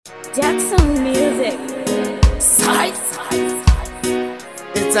Jackson Music.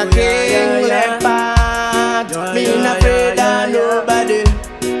 It's a king leopard. Me not afraid of nobody.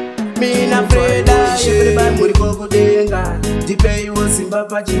 Me not afraid of everybody. Muri kokudenga ndipei wosimba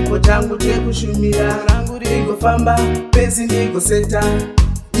pachipo changu chekushumira. Rangu rigofamba pesi ndigoseta.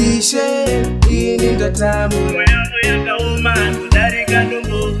 Ishe ini ndatamura. Moyo yakauma kudarika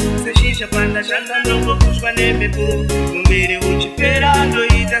ndombo. Seshisha panda shanda ndombo kushwa nembepo. Mumbiri uchipera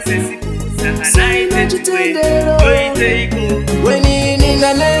ndoita sesiku. Wenini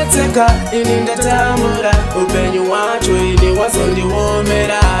ndanetseka ini ndatamura. Upenyu wacho ini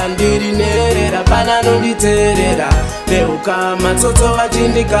wazondiomera. Ndiri nerera pana nonditerera. Neukama toto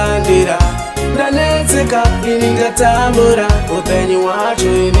vachindikandira. Ndanetseka ini ndatamura. Upenyu wacho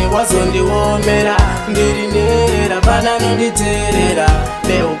ini wazondiomera. Ndiri nerera pana nonditerera.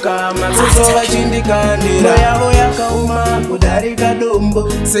 Neukama toto vachindikandira. Moyo yakauma kudarika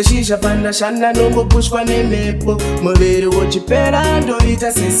dombo. Seshisha panda shanda nongo pushwa nemepo. Muviri wochipera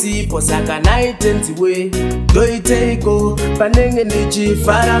ndoita sesipo. Saka naitenziwe ndoiteiko. Panenge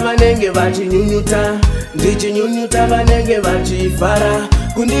ndichifara vanenge vachinyunyuta. Ndichinyunyuta vanenge vachifara.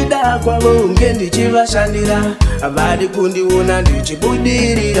 Kundida kwavo unge ndichivashandira. Avadi kundiona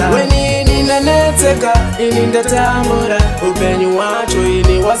ndichibudirira. Wenini ndanetseka ini ndatamura. Upenyu wacho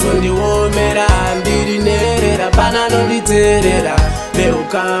ini wazondiomera. Ndiri nerera pana nonditerera.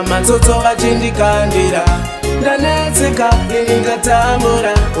 Neukama toto vachindikandira. Ndanetseka ini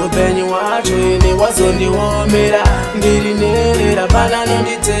ndatamura. Upenyu wacho ini wazondiomera. Ndiri nerera pana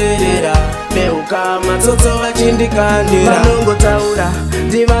nonditerera. Neukama toto vachindikandira. Vanongotaura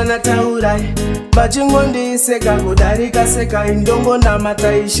ndivanataurai. Vachingondiseka kudarika sekai.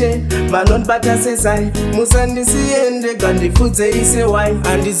 Ndongonamata ishe vanondibata sesai. Musandisiye ndega ndifudze ise wai.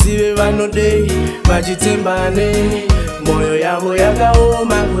 Handizive vanodei vachitembane. Moyo yavo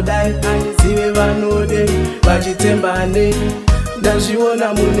yakaoma kudai. Handizive vanodei vachitembane.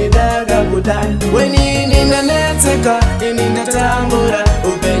 Ndazviona mune daga kudai. Wenini ndanetseka ini ndatamura.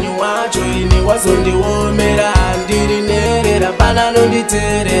 Upenyu wacho ini wazondiomera. Ndiri nerera pana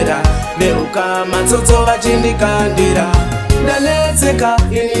nonditerera. Neukama toto vachindikandira. Ndanetseka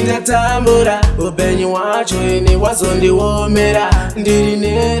ini ndatamura. Upenyu wacho ini wazondiomera. Ndiri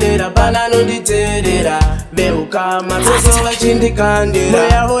nerera pana nonditerera. Neukama toto vachindikandira. Moyo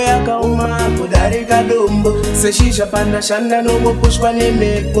yavo yakauma kudarika dombo. Seshisha panda shanda nongo pushwa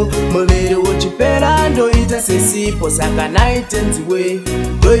nemepo. Muviri wochipera ndoita sesipo. Saka naitenziwe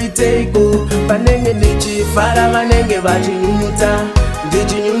ndoiteiko. Panenge ndichifara vanenge vachinyunyuta.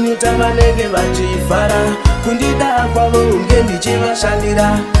 Ndichinyunyuta vanenge vachifara. Kundida kwavo unge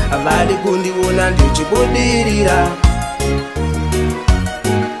ndichivashandira. Avadi kundiona ndichibudirira.